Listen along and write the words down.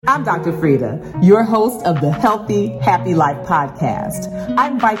I'm Dr. Frita, your host of the Healthy, Happy Life podcast. I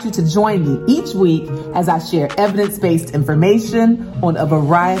invite you to join me each week as I share evidence-based information on a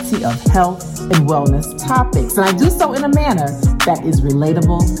variety of health and wellness topics. And I do so in a manner that is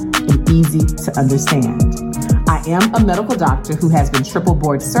relatable and easy to understand. I am a medical doctor who has been triple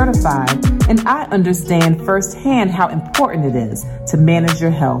board certified, and I understand firsthand how important it is to manage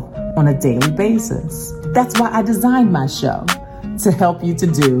your health on a daily basis. That's why I designed my show, to help you to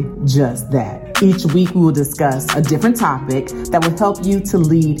do just that. Each week we will discuss a different topic that will help you to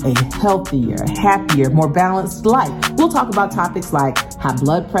lead a healthier, happier, more balanced life. We'll talk about topics like high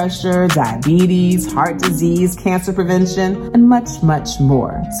blood pressure, diabetes, heart disease, cancer prevention, and much, much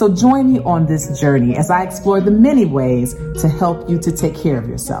more. So join me on this journey as I explore the many ways to help you to take care of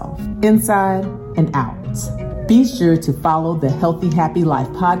yourself, inside and out. Be sure to follow the Healthy Happy Life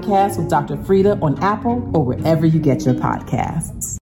podcast with Dr. Frita on Apple or wherever you get your podcasts.